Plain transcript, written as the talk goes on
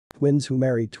Twins who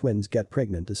marry twins get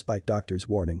pregnant despite doctor's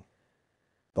warning.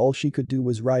 All she could do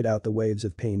was ride out the waves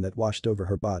of pain that washed over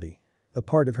her body. A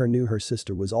part of her knew her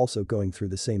sister was also going through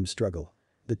the same struggle.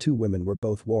 The two women were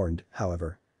both warned,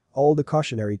 however. All the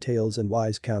cautionary tales and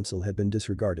wise counsel had been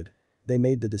disregarded. They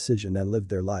made the decision and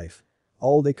lived their life.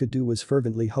 All they could do was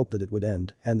fervently hope that it would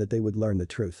end and that they would learn the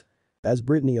truth. As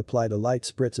Brittany applied a light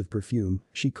spritz of perfume,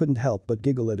 she couldn't help but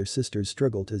giggle at her sister's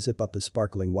struggle to zip up the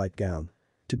sparkling white gown.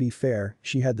 To be fair,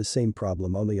 she had the same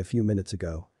problem only a few minutes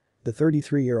ago. The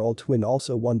 33-year-old twin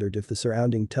also wondered if the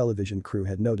surrounding television crew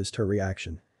had noticed her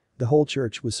reaction. The whole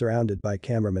church was surrounded by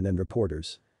cameramen and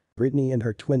reporters. Brittany and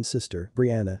her twin sister,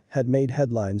 Brianna, had made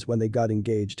headlines when they got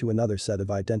engaged to another set of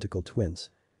identical twins.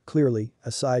 Clearly,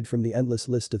 aside from the endless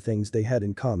list of things they had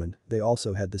in common, they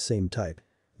also had the same type.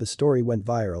 The story went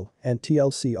viral, and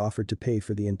TLC offered to pay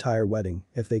for the entire wedding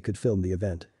if they could film the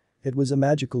event. It was a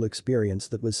magical experience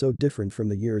that was so different from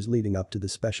the years leading up to the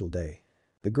special day.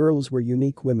 The girls were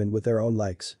unique women with their own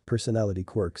likes, personality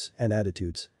quirks, and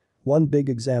attitudes. One big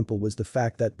example was the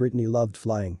fact that Brittany loved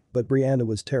flying, but Brianna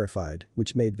was terrified,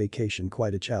 which made vacation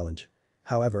quite a challenge.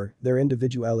 However, their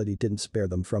individuality didn't spare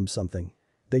them from something.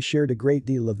 They shared a great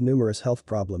deal of numerous health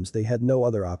problems they had no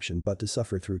other option but to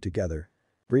suffer through together.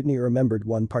 Brittany remembered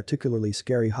one particularly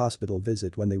scary hospital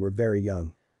visit when they were very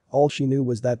young. All she knew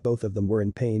was that both of them were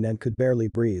in pain and could barely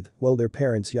breathe, while their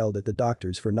parents yelled at the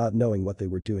doctors for not knowing what they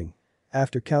were doing.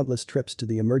 After countless trips to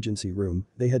the emergency room,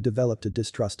 they had developed a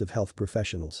distrust of health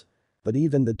professionals. But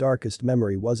even the darkest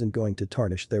memory wasn't going to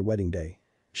tarnish their wedding day.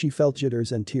 She felt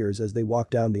jitters and tears as they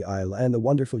walked down the aisle and the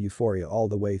wonderful euphoria all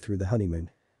the way through the honeymoon.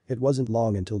 It wasn't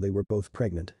long until they were both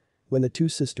pregnant. When the two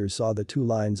sisters saw the 2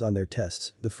 lines on their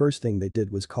tests, the first thing they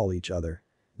did was call each other.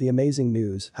 The amazing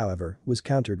news, however, was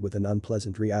countered with an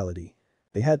unpleasant reality.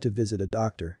 They had to visit a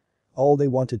doctor. All they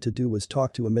wanted to do was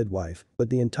talk to a midwife, but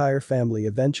the entire family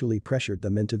eventually pressured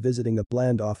them into visiting a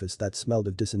bland office that smelled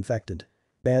of disinfectant.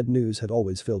 Bad news had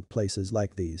always filled places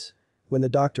like these. When the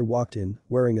doctor walked in,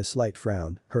 wearing a slight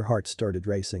frown, her heart started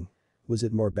racing. Was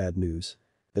it more bad news?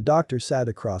 The doctor sat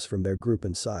across from their group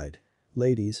and sighed.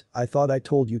 "Ladies, I thought I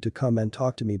told you to come and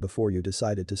talk to me before you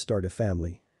decided to start a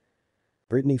family."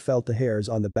 Brittany felt the hairs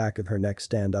on the back of her neck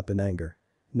stand up in anger.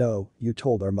 "No, you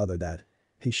told our mother that."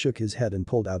 He shook his head and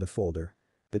pulled out a folder.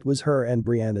 It was her and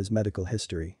Brianna's medical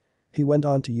history. He went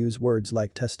on to use words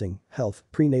like testing, health,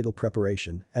 prenatal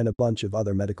preparation, and a bunch of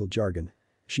other medical jargon.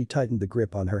 She tightened the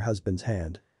grip on her husband's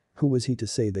hand. Who was he to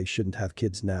say they shouldn't have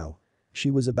kids now?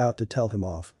 She was about to tell him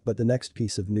off, but the next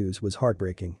piece of news was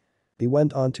heartbreaking. He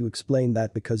went on to explain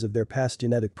that because of their past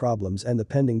genetic problems and the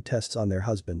pending tests on their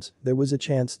husbands, there was a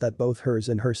chance that both hers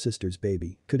and her sister's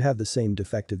baby could have the same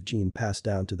defective gene passed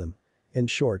down to them. In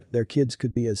short, their kids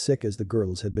could be as sick as the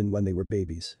girls had been when they were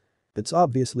babies. "It's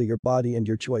obviously your body and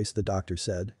your choice," the doctor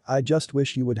said. "I just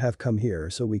wish you would have come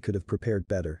here so we could have prepared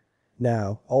better.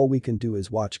 Now, all we can do is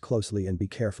watch closely and be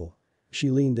careful." She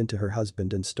leaned into her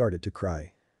husband and started to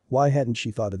cry. Why hadn't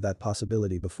she thought of that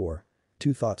possibility before?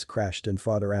 2 thoughts crashed and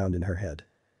fought around in her head.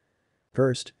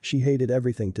 First, she hated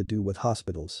everything to do with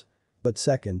hospitals. But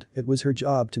second, it was her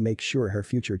job to make sure her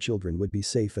future children would be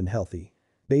safe and healthy.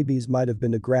 Babies might have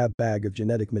been a grab bag of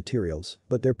genetic materials,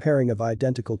 but their pairing of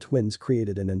identical twins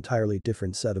created an entirely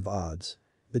different set of odds.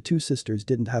 The 2 sisters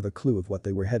didn't have a clue of what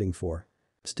they were heading for.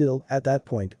 Still, at that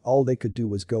point, all they could do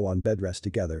was go on bed rest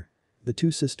together. The 2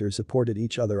 sisters supported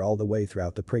each other all the way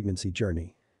throughout the pregnancy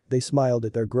journey. They smiled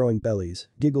at their growing bellies,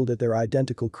 giggled at their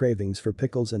identical cravings for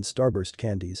pickles and Starburst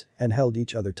candies, and held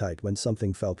each other tight when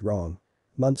something felt wrong.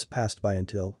 Months passed by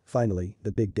until, finally,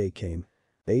 the big day came.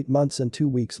 8 months and 2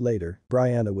 weeks later,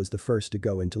 Brianna was the first to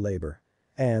go into labor.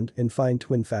 And, in fine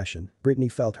twin fashion, Brittany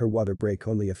felt her water break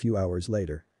only a few hours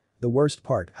later. The worst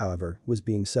part, however, was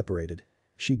being separated.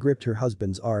 She gripped her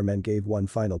husband's arm and gave one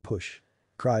final push.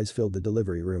 Cries filled the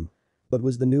delivery room. But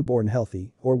was the newborn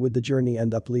healthy, or would the journey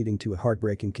end up leading to a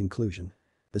heartbreaking conclusion?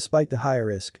 Despite the high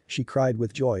risk, she cried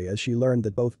with joy as she learned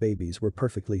that both babies were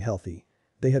perfectly healthy.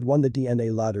 They had won the DNA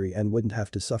lottery and wouldn't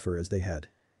have to suffer as they had.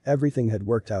 Everything had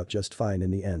worked out just fine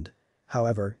in the end.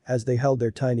 However, as they held their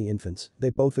tiny infants, they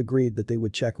both agreed that they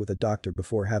would check with a doctor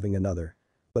before having another.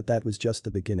 But that was just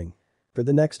the beginning. For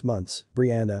the next months,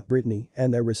 Brianna, Brittany,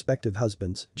 and their respective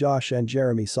husbands, Josh and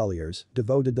Jeremy Soliers,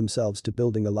 devoted themselves to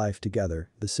building a life together,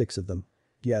 the 6 of them.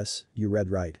 Yes, you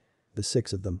read right. The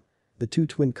 6 of them. The 2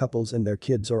 twin couples and their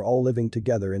kids are all living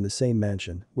together in the same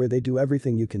mansion, where they do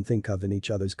everything you can think of in each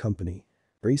other's company.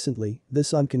 Recently,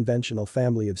 this unconventional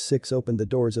family of 6 opened the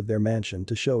doors of their mansion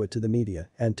to show it to the media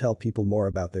and tell people more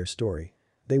about their story.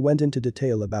 They went into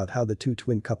detail about how the 2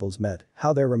 twin couples met,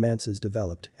 how their romances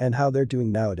developed, and how they're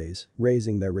doing nowadays,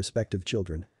 raising their respective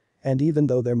children. And even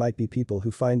though there might be people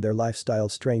who find their lifestyle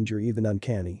strange or even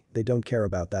uncanny, they don't care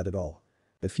about that at all.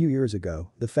 A few years ago,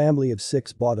 the family of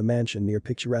 6 bought a mansion near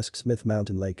picturesque Smith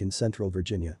Mountain Lake in central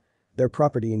Virginia. Their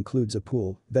property includes a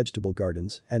pool, vegetable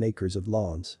gardens, and acres of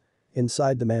lawns.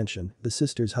 Inside the mansion, the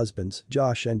sisters' husbands,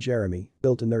 Josh and Jeremy,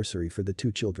 built a nursery for the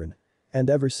 2 children. And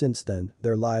ever since then,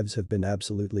 their lives have been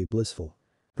absolutely blissful.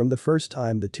 From the first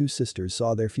time the 2 sisters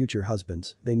saw their future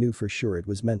husbands, they knew for sure it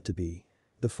was meant to be.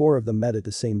 The 4 of them met at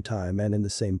the same time and in the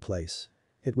same place.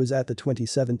 It was at the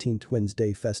 2017 Twins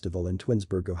Day Festival in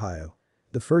Twinsburg, Ohio.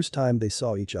 The first time they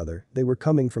saw each other, they were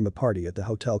coming from a party at the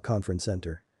hotel conference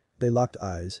center. They locked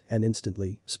eyes, and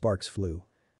instantly, sparks flew.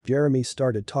 Jeremy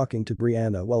started talking to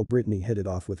Brianna while Brittany hit it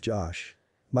off with Josh.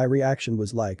 My reaction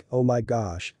was like, oh my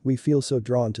gosh, we feel so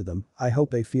drawn to them, I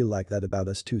hope they feel like that about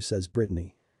us too, says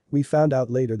Brittany. We found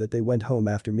out later that they went home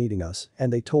after meeting us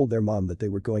and they told their mom that they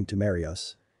were going to marry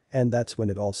us. And that's when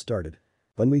it all started.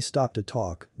 When we stopped to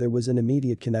talk, there was an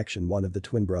immediate connection, one of the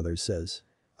twin brothers says.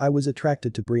 I was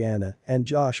attracted to Brianna and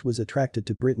Josh was attracted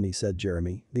to Brittany, said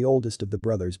Jeremy, the oldest of the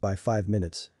brothers by 5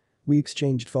 minutes. We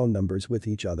exchanged phone numbers with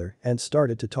each other and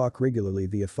started to talk regularly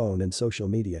via phone and social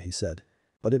media, he said.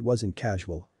 But it wasn't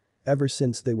casual. Ever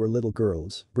since they were little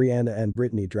girls, Brianna and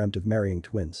Brittany dreamt of marrying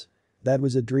twins. That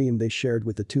was a dream they shared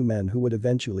with the 2 men who would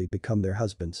eventually become their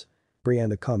husbands.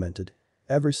 Brianna commented.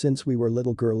 Ever since we were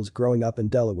little girls growing up in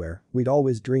Delaware, we'd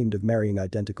always dreamed of marrying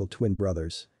identical twin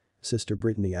brothers. Sister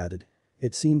Brittany added.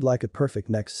 It seemed like a perfect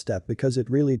next step because it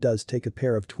really does take a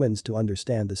pair of twins to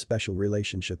understand the special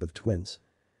relationship of twins.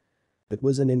 It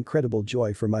was an incredible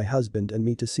joy for my husband and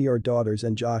me to see our daughters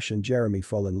and Josh and Jeremy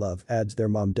fall in love, adds their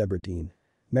mom Deborah Dean.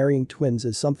 Marrying twins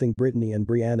is something Brittany and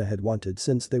Brianna had wanted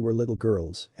since they were little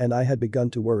girls, and I had begun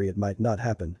to worry it might not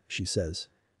happen, she says.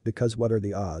 Because what are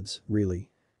the odds, really?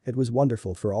 It was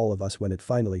wonderful for all of us when it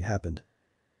finally happened.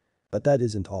 But that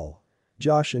isn't all.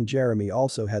 Josh and Jeremy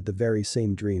also had the very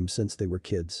same dream since they were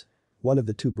kids. One of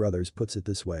the 2 brothers puts it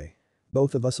this way.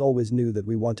 Both of us always knew that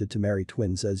we wanted to marry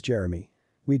twins, says Jeremy.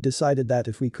 We decided that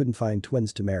if we couldn't find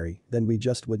twins to marry, then we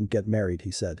just wouldn't get married,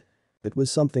 he said. It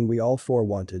was something we all 4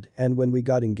 wanted, and when we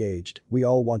got engaged, we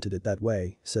all wanted it that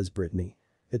way, says Brittany.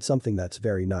 It's something that's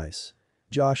very nice.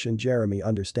 Josh and Jeremy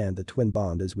understand the twin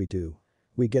bond as we do.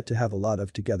 We get to have a lot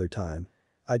of together time.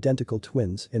 Identical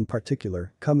twins, in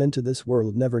particular, come into this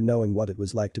world never knowing what it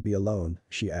was like to be alone,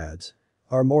 she adds.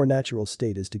 Our more natural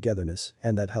state is togetherness,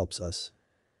 and that helps us.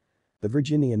 The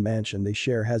Virginian mansion they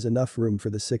share has enough room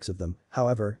for the 6 of them,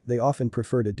 however, they often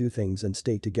prefer to do things and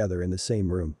stay together in the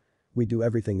same room. We do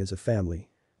everything as a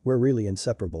family. We're really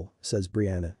inseparable, says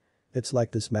Brianna. It's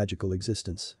like this magical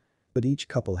existence. But each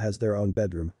couple has their own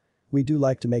bedroom. We do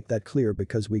like to make that clear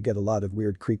because we get a lot of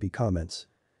weird, creepy comments.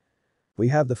 We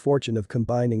have the fortune of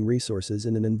combining resources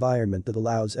in an environment that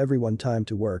allows everyone time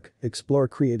to work, explore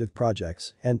creative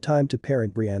projects, and time to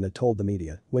parent, Brianna told the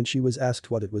media when she was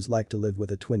asked what it was like to live with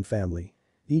a twin family.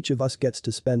 Each of us gets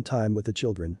to spend time with the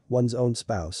children, one's own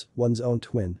spouse, one's own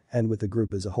twin, and with the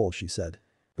group as a whole, she said.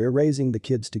 We're raising the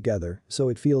kids together, so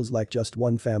it feels like just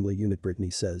one family unit, Brittany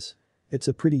says. It's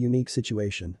a pretty unique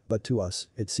situation, but to us,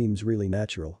 it seems really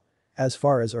natural. As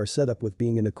far as our setup with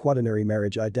being in a quaternary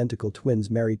marriage, identical twins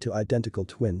married to identical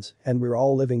twins, and we're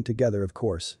all living together, of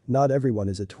course, not everyone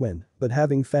is a twin, but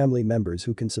having family members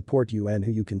who can support you and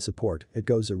who you can support, it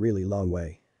goes a really long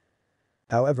way.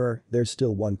 However, there's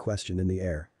still one question in the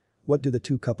air. What do the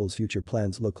 2 couples' future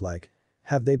plans look like?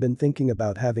 Have they been thinking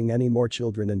about having any more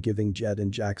children and giving Jed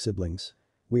and Jack siblings?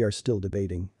 We are still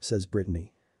debating, says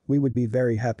Brittany. We would be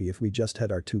very happy if we just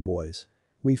had our 2 boys.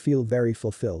 We feel very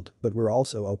fulfilled, but we're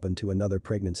also open to another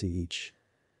pregnancy each.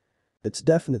 It's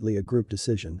definitely a group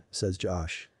decision, says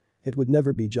Josh. It would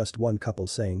never be just one couple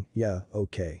saying, yeah,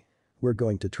 okay. We're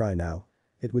going to try now.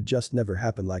 It would just never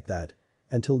happen like that.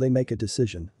 Until they make a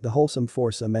decision, the wholesome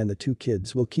foursome and the 2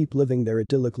 kids will keep living their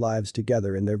idyllic lives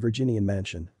together in their Virginian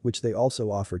mansion, which they also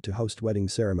offer to host wedding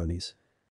ceremonies.